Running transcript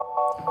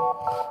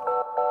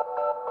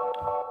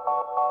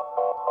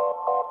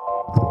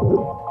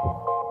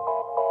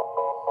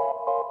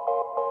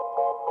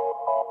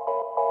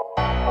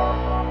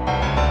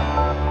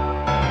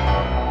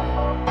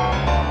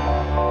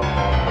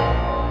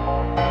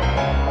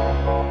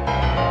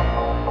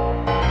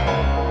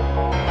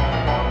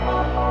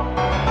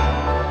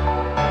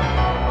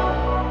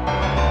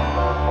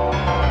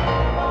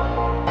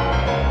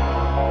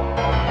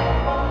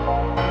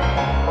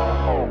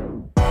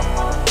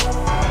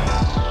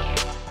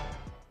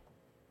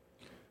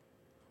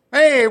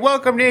Hey,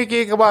 welcome to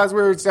Icky Ichabod's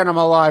Weird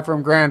Cinema Live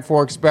from Grand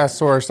Forks Best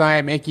Source. I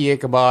am Icky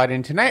Ichabod,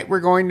 and tonight we're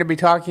going to be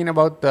talking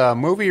about the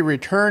movie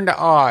Return to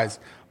Oz.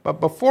 But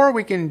before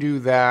we can do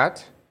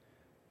that,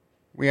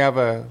 we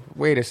have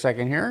wait a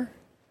second here.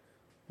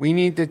 We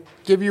need to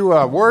give you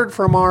a word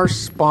from our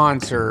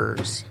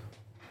sponsors.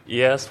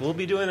 Yes, we'll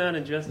be doing that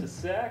in just a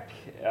sec.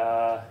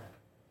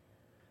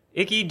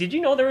 Icky, did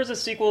you know there was a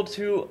sequel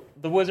to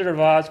The Wizard of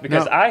Oz?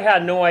 Because I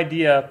had no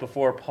idea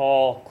before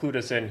Paul clued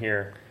us in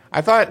here. I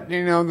thought,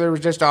 there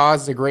was just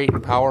Oz the Great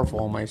and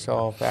Powerful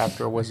myself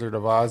after Wizard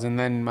of Oz. And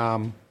then,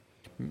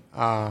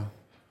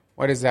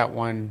 what is that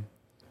one?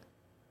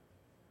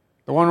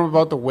 The one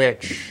about the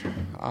witch.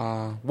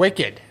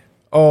 Wicked.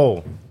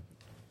 Oh.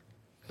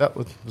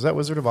 Was that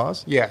Wizard of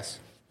Oz? Yes.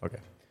 Okay.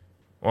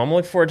 Well, I'm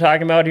looking forward to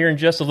talking about it here in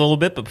just a little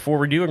bit, but before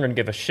we do, I'm going to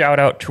give a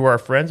shout-out to our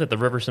friends at the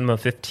River Cinema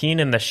 15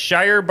 and the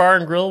Shire Bar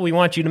and Grill. We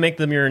want you to make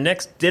them your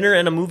next dinner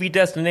and a movie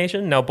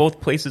destination. Now, both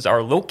places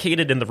are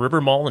located in the River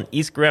Mall in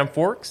East Grand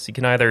Forks. You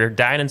can either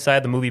dine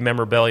inside the movie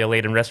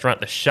memorabilia-laden restaurant,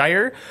 The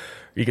Shire.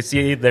 You can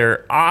see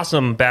their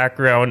awesome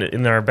background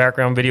in our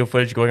background video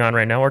footage going on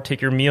right now, or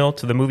take your meal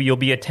to the movie you'll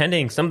be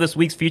attending. Some of this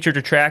week's featured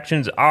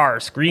attractions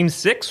are Scream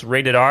 6,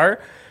 rated R,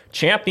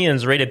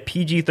 Champions, rated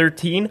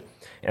PG-13,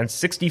 and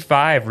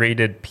 65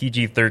 rated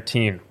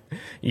PG-13.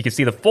 You can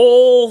see the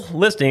full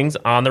listings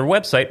on their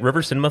website,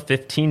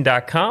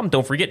 rivercinema15.com.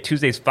 Don't forget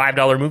Tuesday's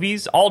 $5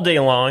 movies all day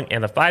long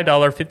and the $5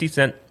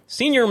 50-cent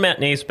senior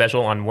matinee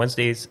special on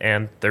Wednesdays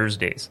and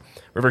Thursdays.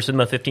 River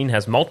Cinema 15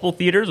 has multiple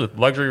theaters with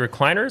luxury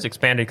recliners,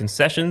 expanded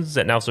concessions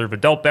that now serve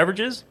adult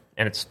beverages,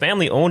 and it's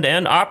family-owned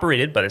and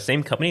operated by the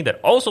same company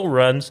that also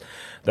runs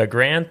the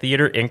Grand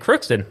Theater in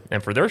Crookston.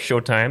 And for their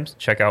showtimes,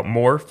 check out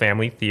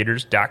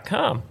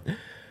morefamilytheaters.com.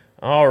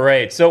 All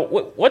right, so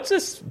what's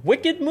this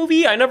Wicked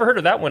movie? I never heard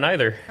of that one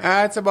either.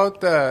 It's about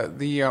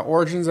the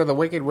origins of the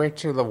Wicked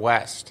Witch of the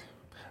West.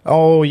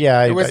 Oh,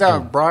 yeah. It was a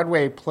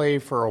Broadway play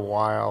for a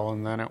while,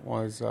 and then it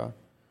was a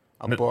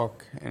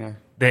book.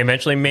 They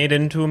eventually made it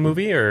into a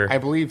movie, or I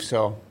believe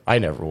so. I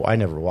never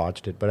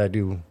watched it, but I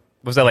do.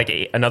 Was that like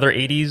another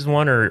 80s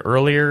one or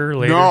earlier,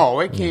 later?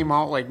 No, it came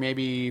out like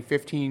maybe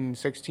 15,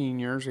 16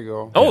 years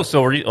ago. Oh,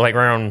 so like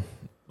around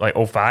like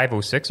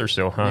 05, 06 or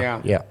so,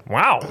 huh? Yeah.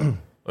 Wow.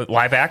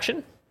 Live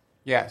action?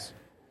 Yes.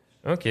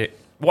 Okay.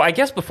 Well, I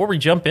guess before we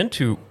jump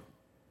into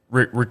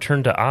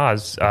Return to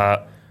Oz,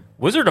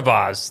 Wizard of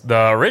Oz,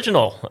 the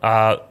original,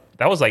 that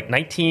was like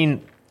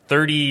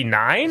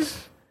 1939?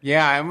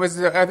 Yeah, it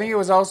was. I think it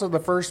was also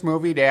the first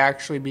movie to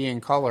actually be in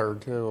color,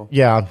 too.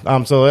 Yeah,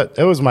 so it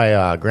was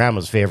my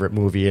grandma's favorite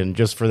movie, and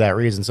just for that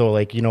reason. So,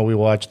 we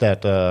watched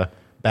that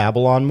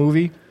Babylon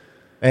movie,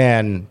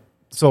 and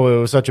so it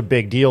was such a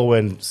big deal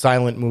when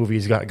silent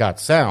movies got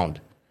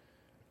sound.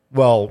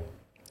 Well,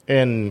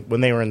 and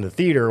when they were in the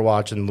theater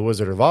watching The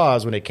Wizard of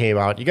Oz, when it came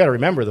out, you got to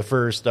remember the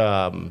first,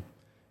 20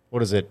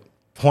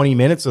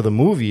 minutes of the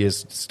movie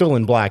is still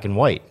in black and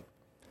white.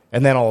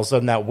 And then all of a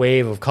sudden that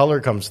wave of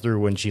color comes through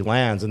when she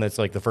lands, and that's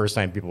like the first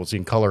time people have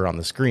seen color on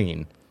the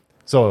screen.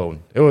 So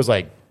it was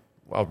like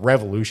a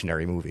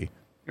revolutionary movie.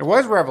 It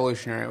was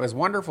revolutionary. It was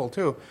wonderful,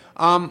 too.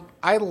 I'm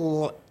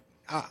going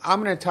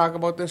to talk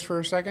about this for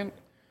a second,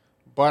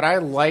 but I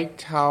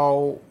liked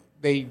how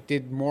they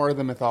did more of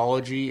the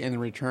mythology in the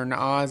Return to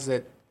Oz,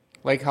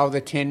 like how the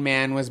Tin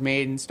Man was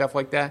made and stuff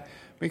like that.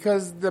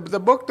 Because the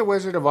book The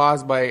Wizard of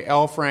Oz by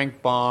L.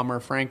 Frank Baum, or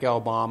Frank L.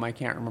 Baum, I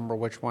can't remember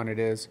which one it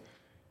is,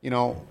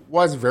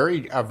 was a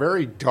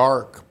very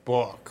dark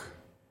book.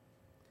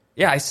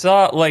 Yeah, I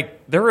saw, I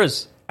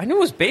knew it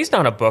was based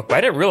on a book, but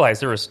I didn't realize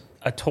there was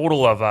a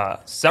total of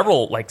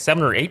several,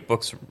 7 or 8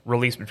 books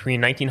released between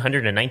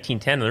 1900 and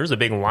 1910. There's a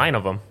big line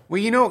of them. Well,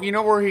 you know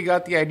where he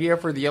got the idea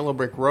for the Yellow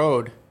Brick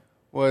Road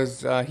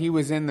was he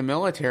was in the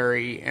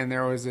military, and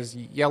there was this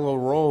yellow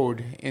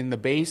road in the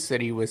base that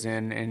he was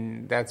in,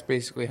 and that's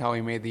basically how he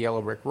made the Yellow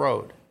Brick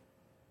Road,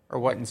 or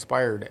what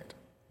inspired it.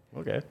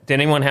 Okay. Did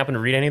anyone happen to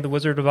read any of the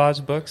Wizard of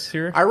Oz books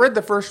here? I read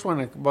the first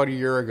one about a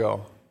year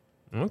ago.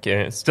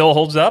 Okay. It still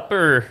holds up,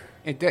 or?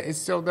 It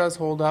still does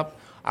hold up.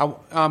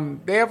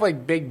 They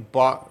have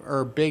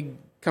big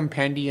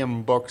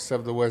compendium books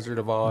of the Wizard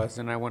of Oz,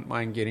 and I wouldn't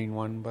mind getting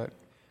one, but...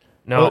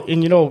 No,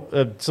 well,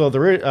 and so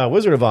the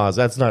Wizard of Oz,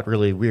 that's not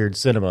really weird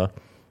cinema.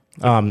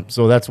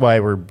 So that's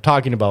why we're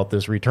talking about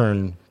this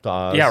Return to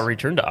Oz. Yeah,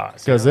 Return to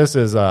Oz. Because this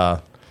is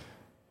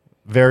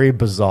very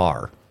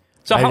bizarre.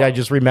 So I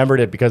just remembered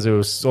it because it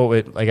was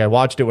I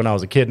watched it when I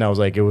was a kid, and I was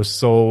like, it was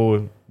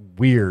so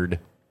weird.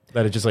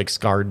 that it just like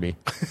scarred me.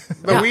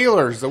 The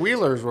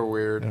Wheelers were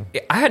weird.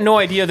 I had no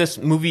idea this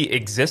movie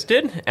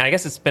existed, and I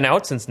guess it's been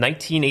out since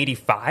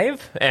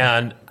 1985.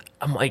 And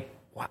I'm like,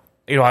 wow.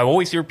 I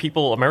always hear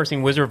people. I remember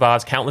seeing Wizard of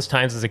Oz countless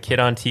times as a kid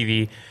on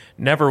TV.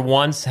 Never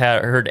once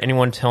had heard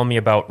anyone tell me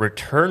about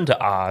Return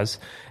to Oz.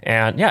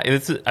 And yeah,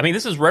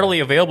 this is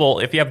readily available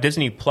if you have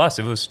Disney Plus.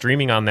 It was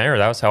streaming on there.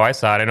 That was how I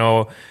saw it. I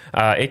know,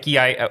 Icky,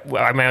 I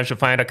managed to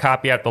find a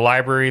copy at the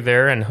library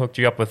there and hooked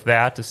you up with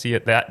that to see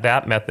it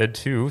that method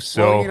too.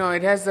 So well,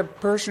 it has the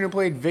person who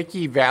played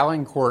Vicky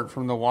Valancourt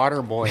from The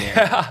Waterboy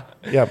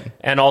in it. Yep.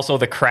 And also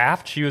The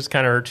Craft. She was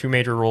kind of her two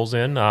major roles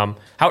in.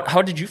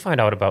 How did you find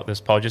out about this,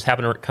 Paul? Just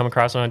happened to come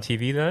across it on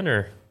TV then,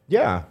 or?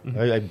 Yeah,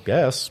 I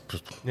guess.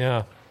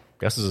 Yeah.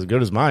 Guess it's as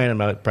good as mine.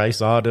 I probably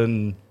saw it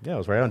it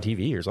was right on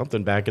TV or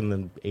something back in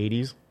the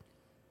 80s.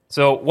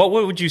 So what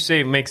would you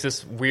say makes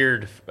this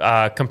weird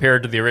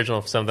compared to the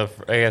original? Some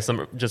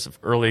just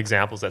early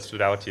examples that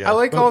stood out to you. I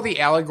like all the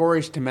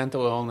allegories to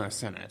mental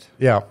illness in it.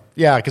 Yeah,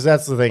 because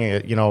that's the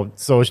thing.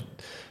 So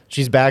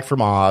she's back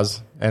from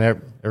Oz, and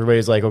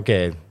everybody's like,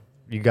 okay,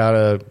 you got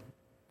to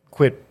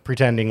quit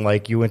pretending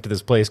like you went to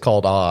this place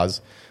called Oz.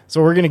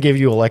 So we're going to give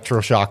you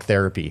electroshock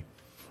therapy.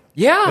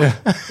 Yeah.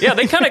 Yeah,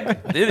 they kind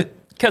of...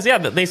 Because,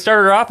 they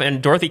started her off,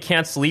 and Dorothy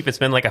can't sleep. It's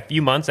been like a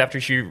few months after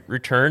she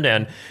returned,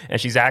 and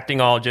she's acting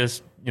all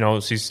just,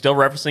 she's still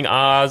referencing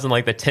Oz and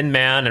like the Tin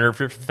Man, and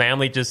her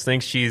family just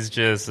thinks she's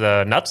just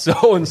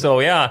nutso. And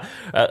so,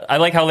 I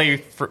like how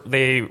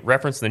they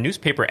reference the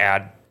newspaper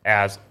ad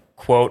as,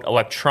 quote,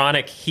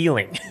 electronic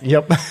healing.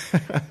 Yep.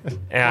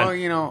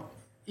 Well,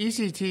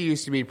 ECT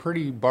used to be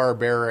pretty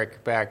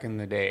barbaric back in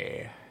the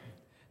day.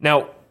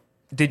 Now,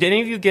 did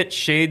any of you get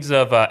shades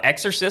of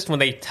Exorcist when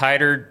they tied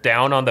her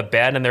down on the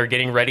bed and they're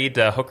getting ready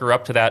to hook her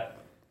up to that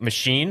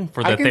machine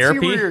for the therapy? I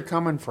can see where you're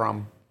coming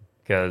from.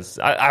 Because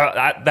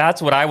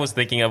that's what I was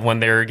thinking of when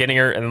they're getting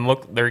her, and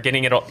they're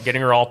getting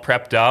her all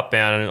prepped up,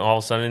 and all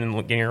of a sudden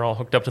getting her all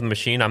hooked up to the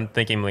machine. I'm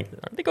thinking, like,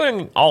 are they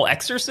going all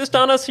Exorcist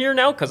on us here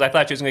now? Because I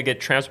thought she was going to get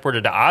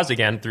transported to Oz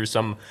again through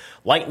some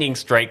lightning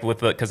strike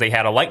because they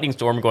had a lightning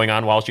storm going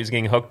on while she was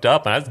getting hooked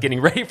up, and I was getting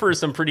ready for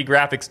some pretty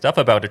graphic stuff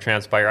about to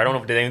transpire. I don't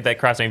know if did any of that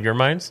cross any of your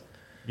minds.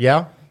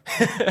 Yeah.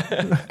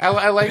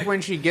 I like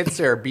when she gets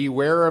there.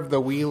 Beware of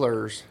the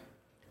Wheelers.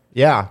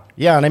 Yeah,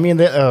 and I mean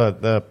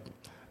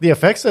the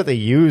effects that they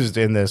used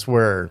in this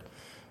were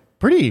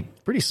pretty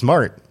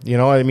smart.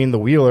 I mean, the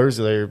Wheelers,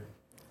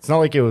 it's not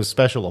like it was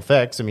special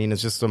effects. I mean,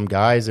 it's just some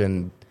guys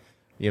and,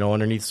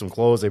 underneath some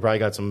clothes, they probably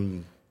got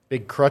some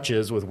big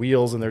crutches with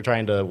wheels and they're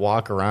trying to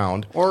walk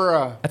around. Or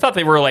I thought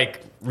they were like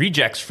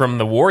rejects from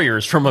the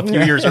Warriors from a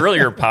few years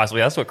earlier,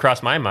 possibly. That's what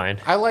crossed my mind.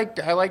 I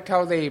liked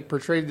how they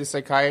portrayed the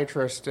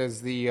psychiatrist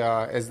as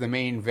the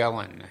main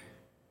villain.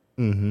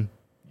 Mm-hmm.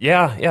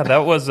 Yeah, that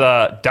was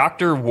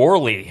Dr.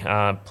 Worley,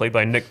 played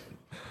by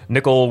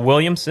Nicol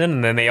Williamson,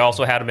 and then they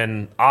also had him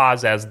in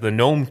Oz as the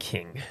Gnome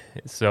King.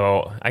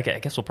 So I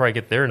guess we'll probably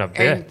get there in a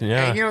bit.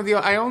 And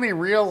I only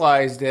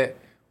realized it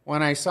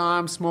when I saw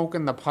him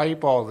smoking the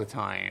pipe all the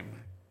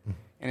time.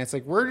 And it's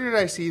like, where did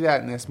I see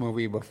that in this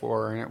movie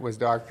before? And it was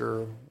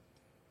the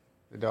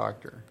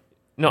Doctor.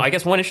 No, I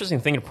guess one interesting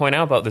thing to point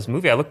out about this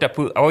movie, I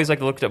always like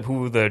to look up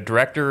who the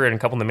director and a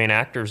couple of the main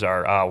actors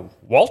are.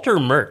 Walter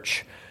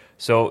Murch.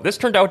 So this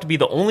turned out to be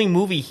the only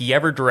movie he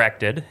ever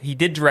directed. He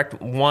did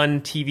direct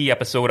one TV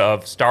episode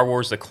of Star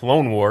Wars: The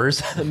Clone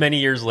Wars many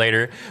years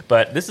later,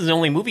 but this is the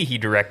only movie he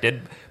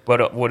directed.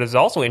 But what is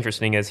also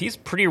interesting is he's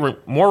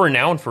more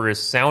renowned for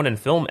his sound and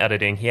film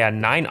editing. He had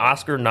 9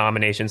 Oscar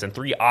nominations and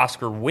 3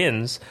 Oscar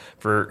wins.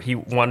 He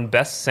won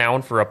Best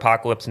Sound for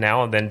Apocalypse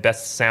Now, and then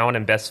Best Sound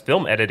and Best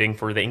Film Editing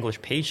for The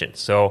English Patient.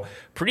 So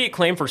pretty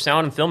acclaimed for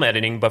sound and film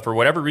editing, but for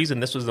whatever reason,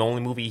 this was the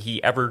only movie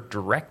he ever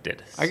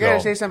directed. I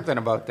gotta say something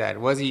about that.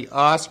 Was he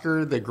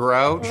Oscar the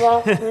Grouch?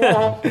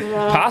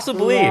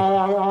 Possibly.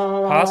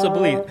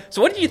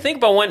 So what did you think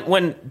about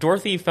when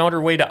Dorothy found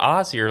her way to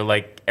Oz here?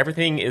 Like,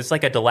 everything is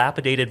like a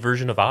dilapidated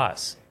version of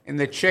Oz. And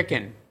the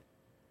chicken.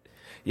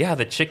 Yeah,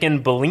 the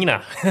chicken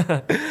Bellina.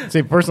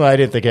 See, personally, I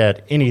didn't think it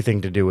had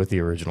anything to do with the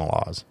original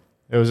Oz.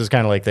 It was just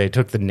kind of like they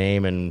took the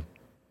name and,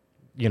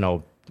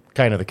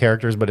 kind of the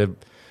characters, but it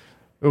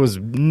was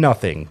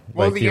nothing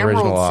like the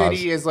original Oz. Well, the Emerald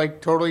City is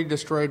like totally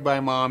destroyed by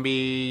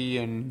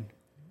Mombi, and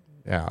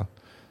yeah.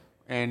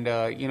 And,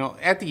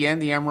 at the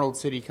end, the Emerald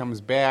City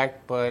comes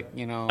back, but,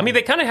 I mean,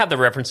 they kind of have the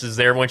references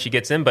there when she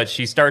gets in, but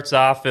she starts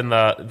off in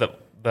the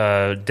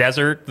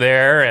desert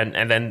there,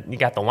 and then you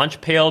got the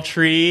lunch pail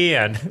tree,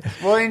 and...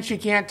 Well, and she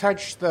can't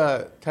touch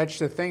the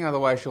thing,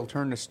 otherwise she'll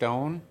turn to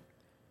stone.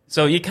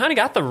 So you kind of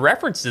got the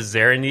references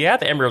there, and the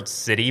Emerald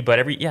City, but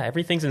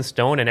everything's in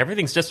stone, and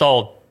everything's just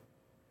all,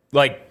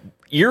 like,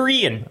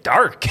 eerie and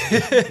dark.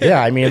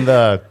 Yeah, I mean,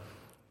 the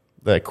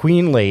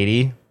Queen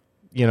Lady...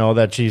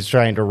 that she's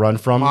trying to run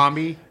from.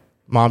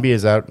 Mombi,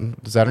 is that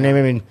her name?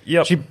 I mean,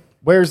 yep. She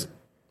wears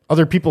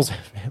other people's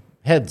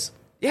heads.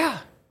 Yeah.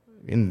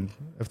 And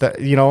if that,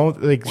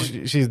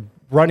 she's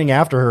running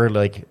after her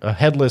like a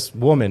headless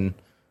woman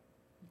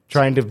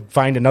trying to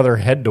find another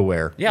head to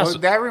wear. Yeah, Well,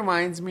 that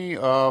reminds me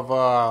of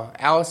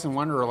Alice in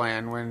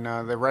Wonderland when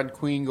the Red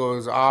Queen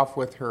goes off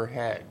with her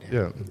head.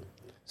 Yeah.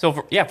 So,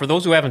 for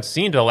those who haven't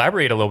seen, to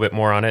elaborate a little bit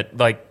more on it,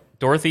 like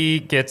Dorothy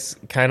gets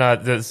kind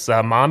of this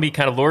Mombi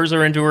kind of lures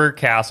her into her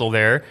castle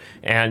there,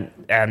 and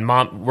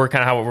Mom, we're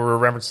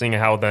referencing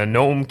how the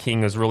Gnome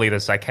King is really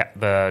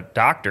the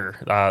doctor,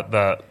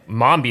 the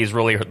Mombi is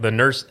really the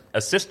nurse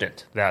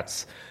assistant.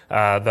 That's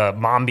the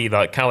Mombi,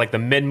 the kind of like the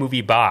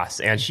mid-movie boss,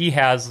 and she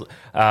has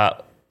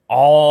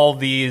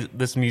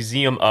this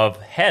museum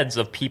of heads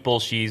of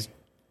people she's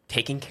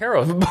taken care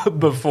of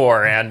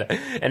before,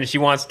 and she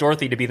wants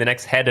Dorothy to be the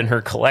next head in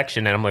her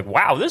collection. And I'm like,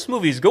 wow, this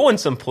movie's going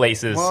some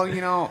places.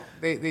 Well,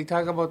 they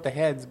talk about the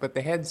heads, but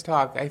the heads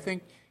talk. I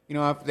think,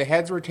 if the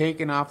heads were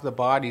taken off the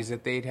bodies,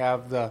 that they'd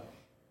have the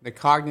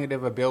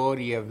cognitive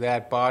ability of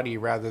that body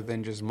rather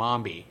than just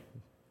Mombi.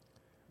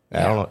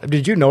 I don't know.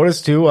 Did you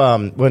notice too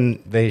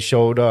when they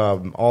showed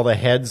all the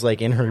heads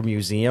like in her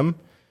museum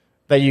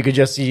that you could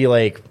just see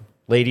like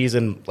ladies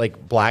in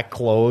like black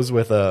clothes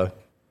with a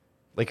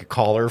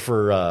collar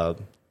for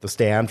the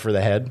stand for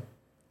the head?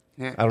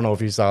 Yeah. I don't know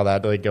if you saw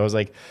that. Like I was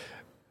like,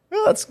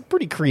 well, that's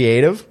pretty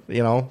creative,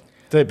 to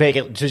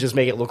just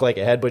make it look like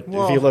a head. But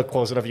if you look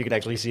close enough, you can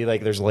actually see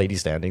like there's a lady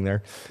standing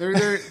there.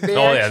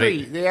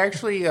 They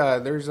actually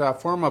there's a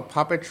form of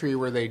puppetry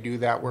where they do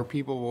that, where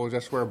people will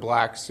just wear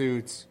black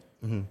suits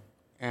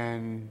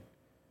and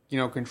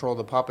control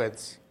the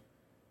puppets.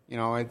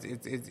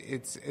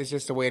 It's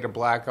just a way to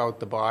black out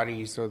the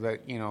body so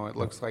that it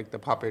looks like the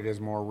puppet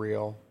is more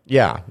real.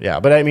 Yeah.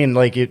 But I mean,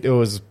 like it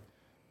was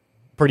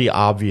pretty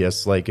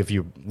obvious. Like if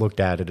you looked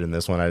at it in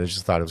this one, I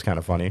just thought it was kind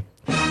of funny.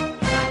 It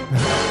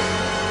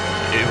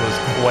was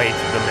quite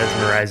the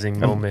mesmerizing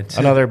moment.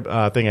 Another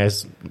thing I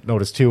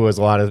noticed too was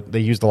they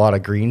used a lot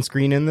of green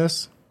screen in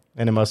this,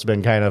 and it must have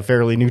been kind of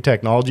fairly new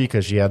technology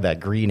because she had that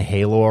green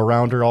halo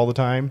around her all the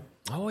time.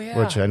 Oh yeah,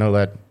 which I know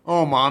that.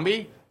 Oh,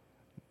 Mombi?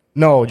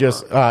 No,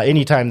 just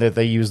any time that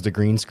they use the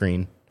green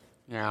screen.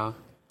 Yeah,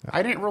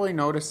 I didn't really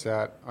notice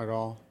that at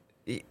all.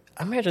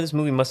 I imagine this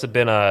movie must have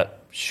been a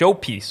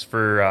showpiece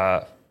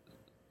for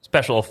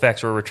special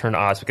effects for Return to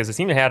Oz, because it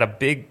seemed to have a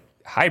big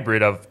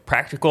hybrid of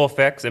practical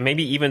effects and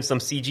maybe even some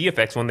CG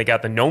effects when they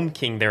got the Gnome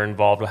King there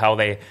involved, with how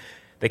they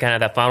kind of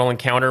that final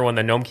encounter when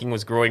the Gnome King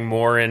was growing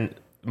more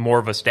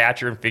of a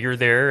stature and figure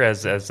there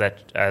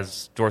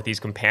as Dorothy's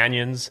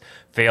companions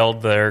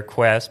failed their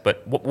quest.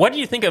 But what do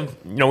you think of,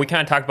 we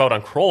kind of talked about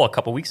on Kroll a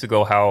couple weeks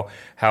ago how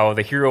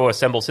the hero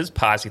assembles his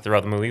posse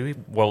throughout the movie.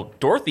 Well,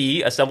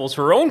 Dorothy assembles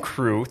her own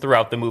crew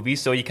throughout the movie,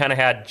 so you kind of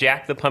had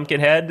Jack the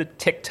Pumpkinhead,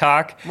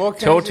 TikTok,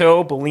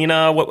 Toto,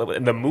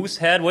 Bellina, the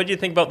Moosehead. What did you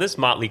think about this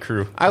motley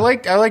crew? I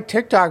like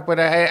TikTok, but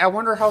I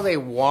wonder how they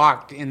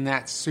walked in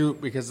that suit,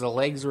 because the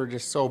legs were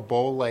just so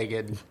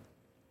bow-legged.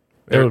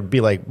 It would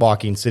be like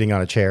walking, sitting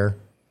on a chair.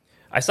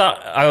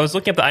 I was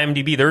looking up the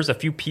IMDb. There's a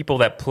few people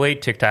that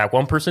played TikTok.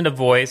 One person to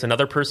voice,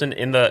 another person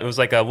it was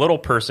like a little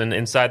person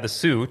inside the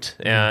suit.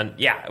 And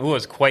yeah, it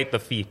was quite the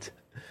feat.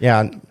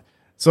 Yeah.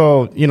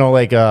 So,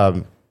 like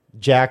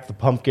Jack the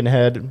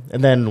Pumpkinhead.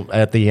 And then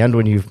at the end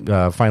when you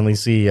finally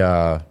see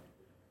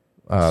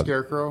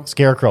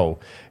Scarecrow,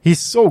 he's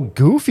so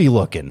goofy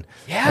looking.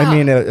 Yeah. I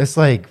mean, it's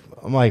like,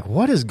 I'm like,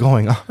 what is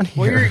going on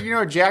here?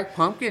 Well, Jack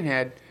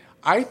Pumpkinhead,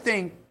 I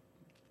think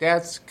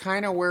that's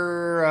kind of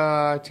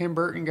where Tim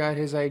Burton got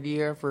his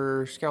idea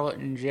for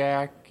Skeleton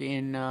Jack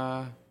in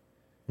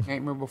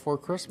Nightmare Before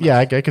Christmas. Yeah,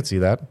 I could see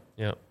that.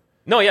 Yeah.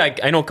 No, yeah,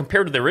 I know,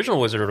 compared to the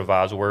original Wizard of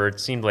Oz, where it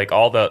seemed like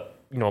all the,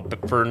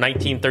 for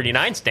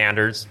 1939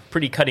 standards,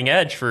 pretty cutting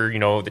edge for,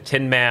 the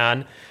Tin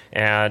Man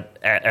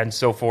and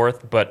so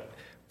forth. But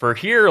for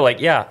here,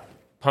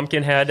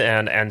 Pumpkinhead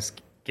and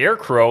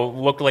Scarecrow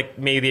looked like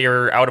maybe they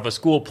were out of a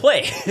school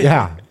play.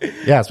 Yeah,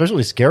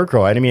 especially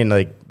Scarecrow. I mean,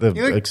 like he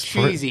looked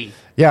cheesy.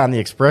 Yeah, and the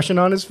expression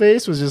on his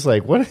face was just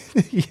like, what?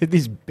 He had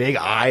these big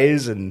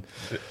eyes, and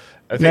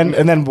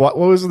then what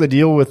was the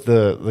deal with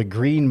the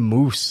green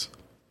moose?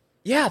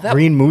 Yeah,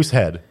 green moose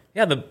head.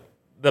 Yeah,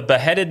 the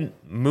beheaded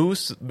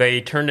moose, they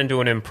turned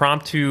into an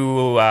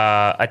impromptu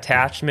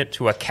attachment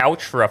to a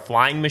couch for a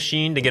flying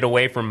machine to get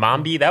away from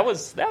Mombi. That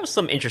was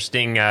some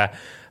interesting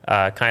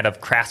kind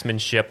of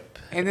craftsmanship.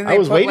 And then I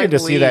was waiting to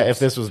see that if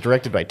this was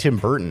directed by Tim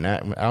Burton,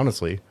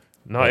 honestly.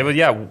 No, it was,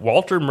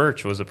 Walter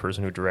Murch was the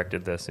person who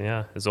directed this.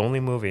 Yeah, his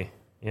only movie.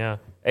 Yeah.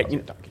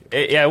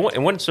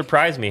 It wouldn't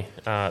surprise me,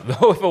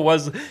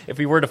 though, if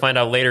we were to find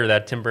out later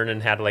that Tim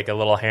Burton had like a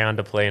little hand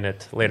to play in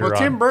it later on.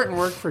 Well, Tim Burton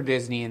worked for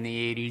Disney in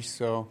the 80s,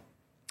 so.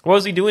 What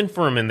was he doing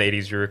for him in the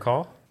 80s, you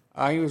recall?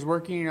 He was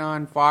working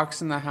on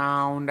Fox and the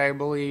Hound, I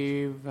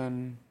believe,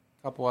 and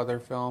a couple other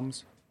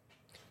films.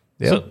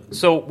 Yeah.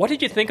 So what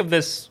did you think of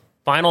this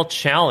final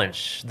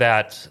challenge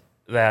that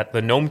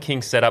the Gnome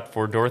King set up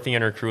for Dorothy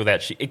and her crew,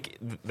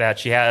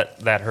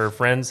 that her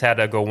friends had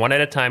to go one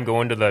at a time,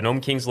 go into the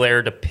Gnome King's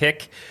lair to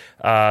pick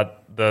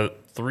the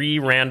 3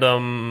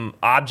 random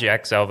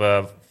objects out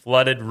of a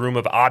flooded room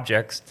of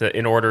objects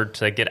in order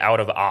to get out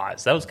of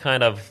Oz? That was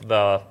kind of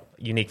the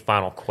unique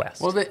final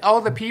quest. Well,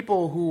 all the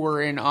people who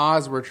were in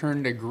Oz were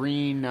turned to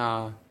green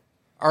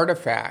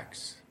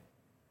artifacts.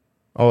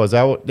 Oh, is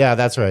that what? Yeah,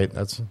 that's right.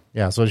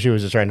 So she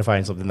was just trying to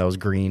find something that was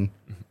green.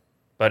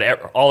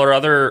 But all her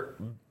other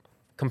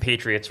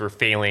compatriots were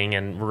failing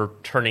and were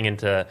turning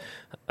into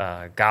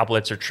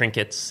goblets or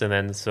trinkets, and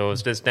then so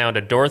it's just down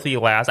to Dorothy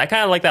last. I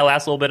kind of like that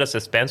last little bit of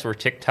suspense where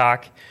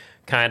TikTok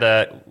kind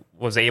of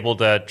was able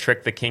to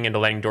trick the king into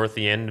letting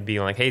Dorothy in to be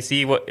like, hey,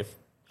 see what if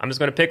I'm just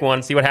going to pick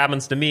one, see what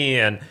happens to me,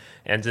 and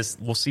just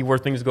we'll see where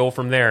things go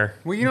from there.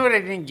 Well, you know what I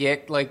didn't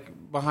get?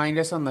 Like, behind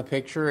us on the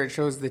picture, it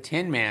shows the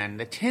Tin Man.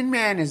 The Tin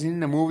Man is in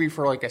the movie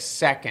for like a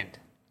second.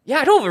 Yeah,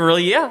 I don't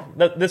really,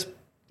 this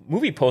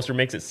movie poster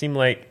makes it seem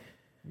like...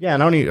 Yeah,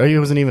 and he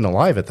wasn't even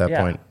alive at that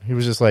point. He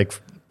was just like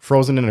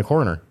frozen in a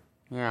corner.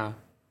 Yeah.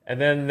 And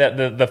then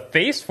the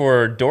face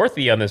for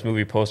Dorothy on this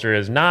movie poster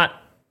is not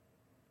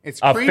it's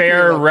a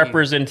fair looking.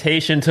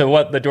 Representation to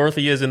what the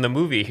Dorothy is in the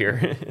movie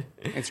here.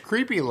 It's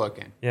creepy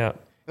looking. Yeah.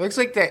 It looks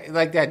like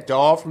that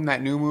doll from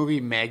that new movie,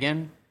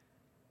 Megan.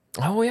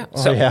 Oh, yeah.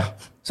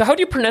 So how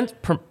do you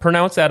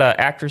pronounce that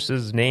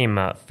actress's name?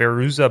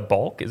 Fairuza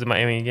Balk? Am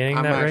I getting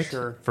I'm that not right?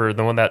 Sure. For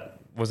the one that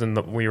was in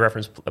we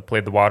referenced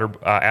played the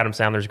Adam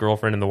Sandler's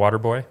girlfriend in The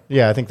Waterboy.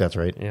 Yeah, I think that's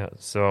right. Yeah.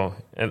 So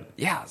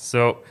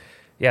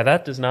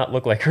that does not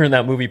look like her in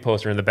that movie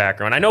poster in the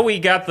background. I know we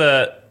got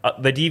the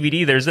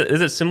DVD. Is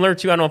it similar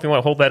to? I don't know if you want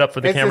to hold that up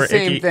for the camera. It's the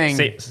same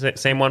Icky. thing.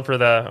 Same one for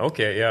the.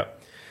 Okay. Yeah.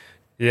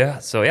 Yeah.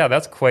 So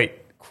that's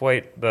quite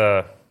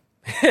the.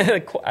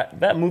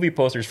 That movie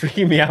poster is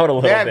freaking me out a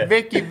little bit. That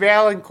Vicky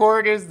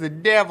Valancourt is the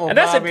devil. And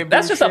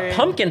that's just a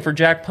pumpkin for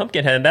Jack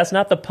Pumpkinhead, and that's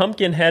not the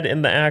Pumpkinhead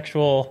in the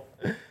actual.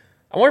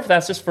 I wonder if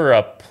that's just for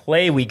a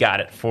play we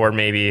got it for,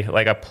 maybe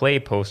like a play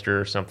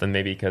poster or something,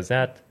 maybe because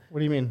that. What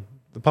do you mean?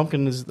 The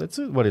pumpkin that's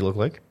what he looked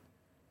like.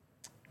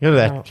 You know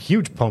that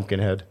huge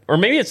pumpkin head. Or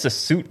maybe it's the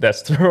suit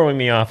that's throwing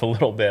me off a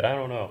little bit. I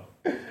don't know.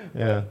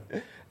 Yeah.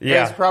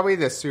 Yeah. It's probably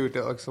the suit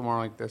that looks more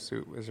like the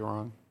suit was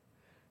wrong.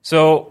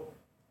 So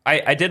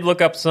I did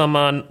look up some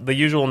on the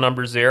usual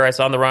numbers there. I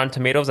saw on the Rotten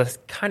Tomatoes. I was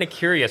kind of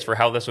curious for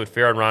how this would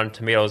fare on Rotten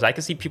Tomatoes. I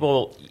could see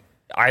people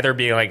either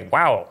being like,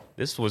 wow,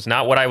 this was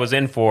not what I was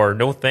in for,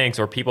 no thanks,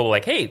 or people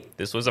like, hey,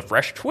 this was a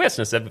fresh twist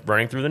instead of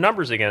running through the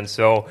numbers again.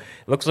 So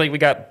it looks like we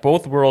got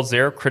both worlds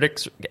there.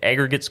 Critics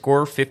aggregate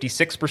score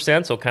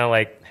 56%, so kind of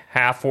like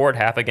half for it,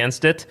 half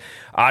against it.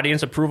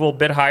 Audience approval a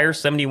bit higher,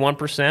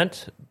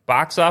 71%.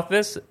 Box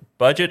office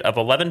budget of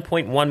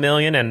 $11.1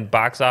 million and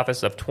box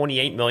office of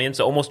 $28 million,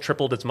 so almost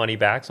tripled its money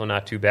back, so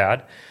not too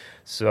bad.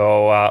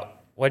 So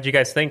what did you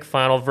guys think?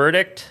 Final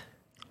verdict?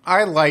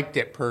 I liked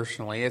it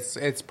personally.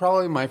 It's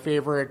probably my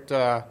favorite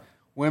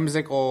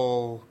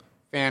whimsical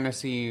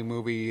fantasy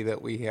movie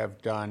that we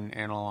have done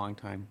in a long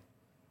time.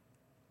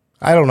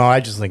 I don't know.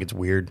 I just think it's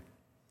weird.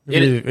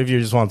 If you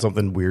just want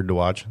something weird to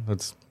watch,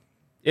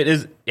 It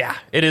is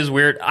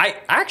weird. I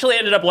actually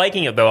ended up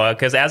liking it, though,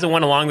 because as it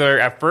went along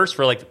there at first,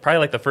 for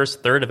probably the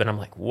first third of it, I'm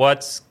like,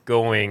 what's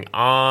going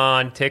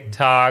on?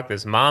 TikTok,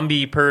 this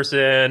Mombi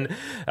person.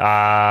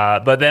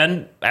 But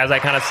then, as I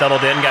kind of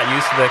settled in, got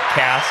used to the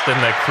cast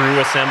and the crew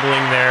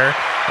assembling there,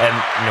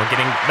 and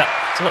getting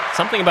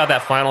something about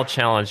that final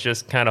challenge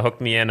just kind of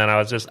hooked me in, and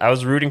I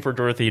was rooting for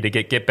Dorothy to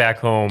get back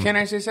home. Can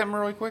I say something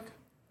really quick?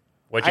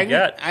 What'd you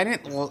get? I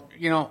didn't,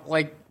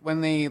 like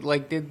when they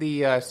did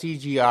the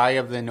CGI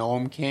of the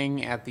Gnome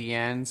King at the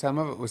end, some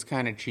of it was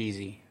kind of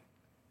cheesy.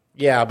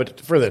 Yeah,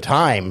 but for the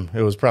time,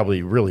 it was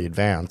probably really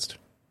advanced.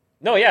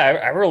 No, yeah,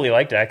 I really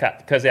liked it.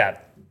 Because,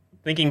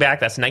 thinking back,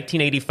 that's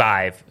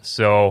 1985.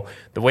 So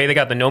the way they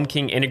got the Gnome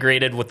King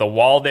integrated with the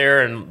wall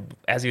there, and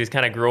as he was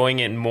kind of growing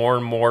it more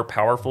and more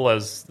powerful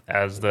as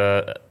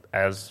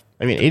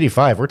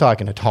 85, we're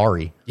talking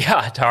Atari.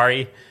 Yeah,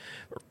 Atari.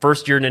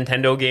 First year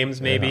Nintendo games,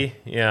 maybe.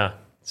 Yeah.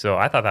 So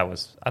I thought that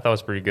was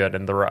pretty good.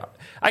 And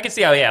I can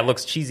see how it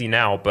looks cheesy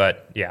now,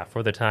 but yeah,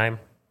 for the time.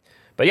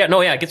 But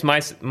it gets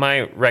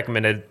my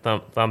recommended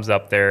thumbs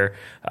up there.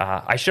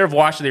 I should have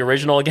watched the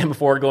original again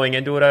before going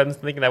into it. I'm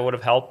thinking that would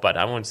have helped, but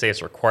I wouldn't say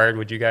it's required.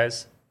 Would you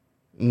guys?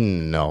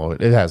 No,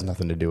 it has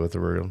nothing to do with the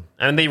real.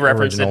 And they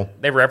reference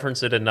it. They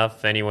reference it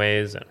enough,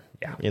 anyways. And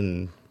yeah.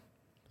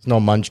 There's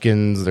no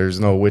munchkins. There's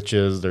no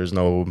witches. There's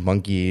no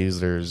monkeys.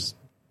 There's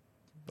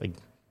like.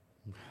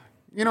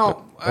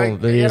 I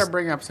got to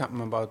bring up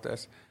something about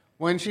this.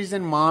 When she's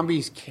in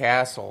Mombi's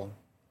castle,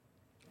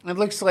 it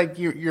looks like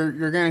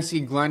you're going to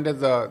see Glenda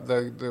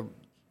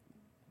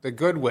the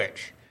good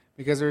witch,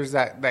 because there's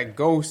that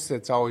ghost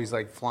that's always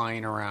like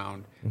flying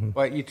around. Mm-hmm.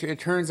 But it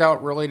turns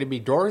out really to be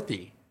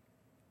Dorothy.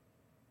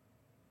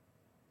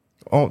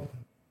 Oh.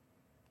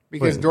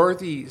 Because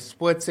Dorothy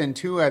splits in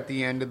two at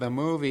the end of the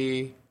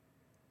movie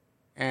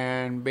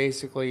and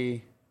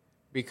basically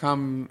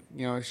become,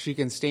 she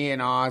can stay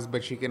in Oz,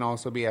 but she can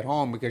also be at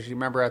home, because you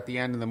remember at the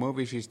end of the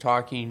movie she's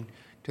talking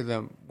to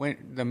the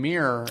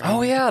mirror.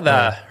 Oh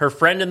yeah, her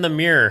friend in the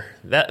mirror.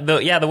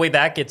 The way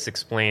that gets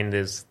explained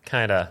is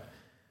kind of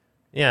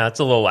it's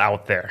a little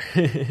out there.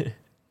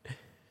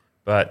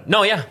 But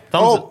no,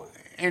 thumbs up.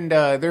 And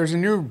there's a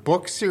new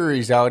book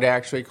series out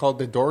actually called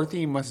the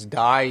Dorothy Must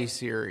Die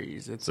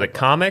series. It's a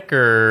comic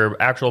or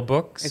actual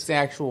books? It's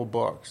actual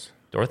books.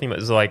 Dorothy,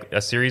 is it like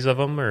a series of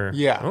them, or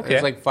Yeah, Okay.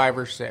 there's like 5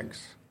 or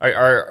 6.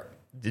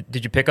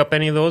 Did you pick up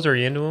any of those? Are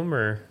you into them,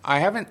 or? I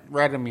haven't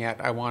read them yet.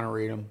 I want to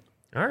read them.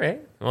 All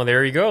right. Well,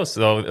 there you go.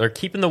 So they're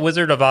keeping the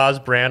Wizard of Oz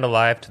brand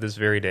alive to this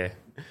very day.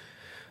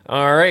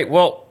 All right.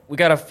 Well, we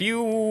got a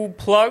few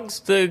plugs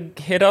to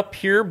hit up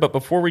here, but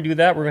before we do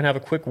that, we're going to have a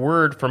quick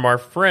word from our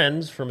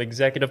friends from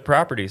Executive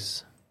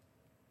Properties.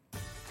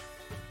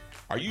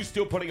 Are you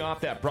still putting off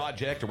that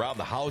project around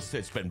the house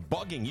that's been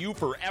bugging you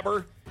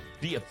forever?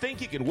 Do you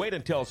think you can wait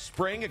until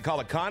spring and call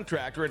a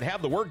contractor and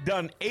have the work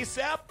done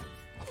ASAP?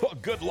 Well,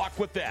 good luck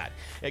with that.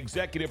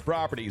 Executive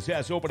Properties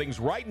has openings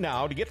right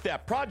now to get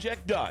that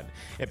project done.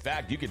 In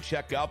fact, you can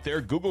check out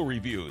their Google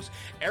reviews.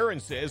 Aaron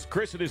says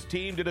Chris and his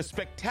team did a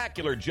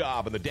spectacular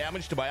job in the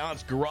damage to my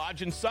aunt's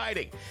garage and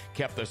siding.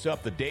 Kept us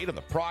up to date on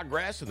the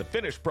progress, and the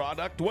finished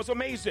product was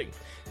amazing.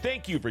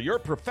 Thank you for your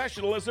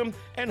professionalism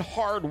and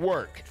hard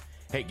work.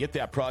 Hey, get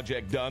that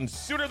project done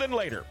sooner than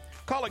later.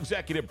 Call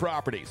Executive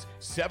Properties,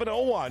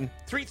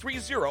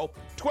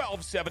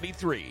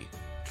 701-330-1273.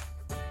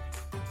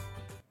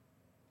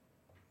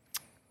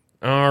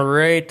 All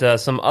right.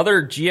 Some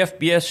other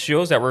GFBS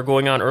shows that were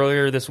going on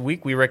earlier this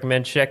week we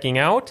recommend checking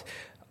out.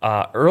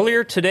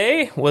 Earlier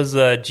today was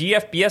a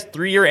GFBS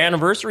 3-year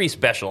anniversary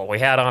special. We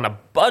had on a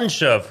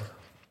bunch of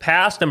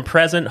past and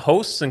present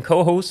hosts and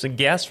co-hosts and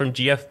guests from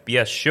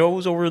GFBS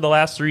shows over the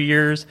last 3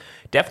 years.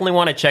 Definitely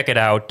want to check it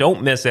out.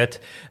 Don't miss it.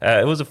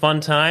 It was a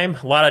fun time.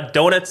 A lot of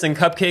donuts and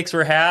cupcakes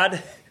were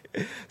had.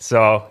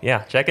 So,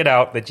 yeah, check it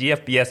out. The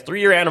GFBS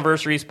 3-year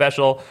anniversary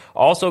special.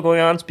 Also going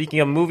on,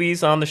 speaking of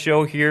movies on the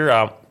show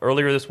here,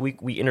 earlier this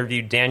week we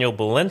interviewed Daniel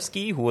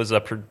Belinsky, who was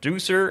a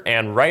producer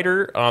and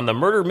writer on the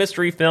murder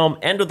mystery film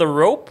End of the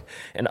Rope,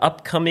 an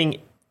upcoming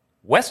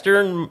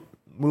Western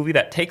movie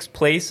that takes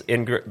place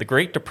in the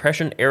Great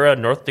Depression era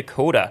North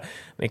Dakota.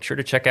 Make sure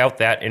to check out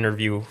that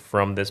interview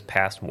from this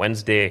past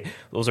Wednesday.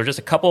 Those are just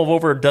a couple of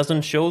over a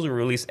dozen shows we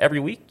release every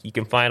week. You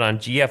can find on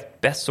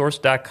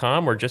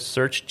gfbestsource.com or just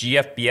search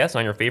GFBS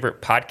on your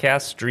favorite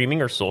podcast,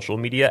 streaming, or social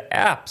media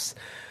apps.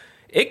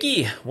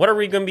 Icky, what are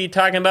we going to be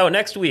talking about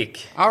next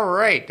week? All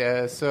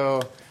right.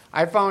 So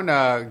I found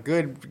a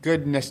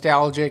good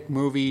nostalgic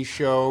movie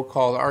show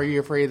called Are You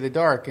Afraid of the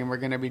Dark? And we're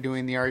going to be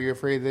doing the Are You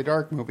Afraid of the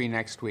Dark movie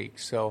next week.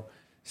 So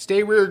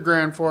stay weird,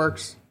 Grand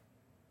Forks.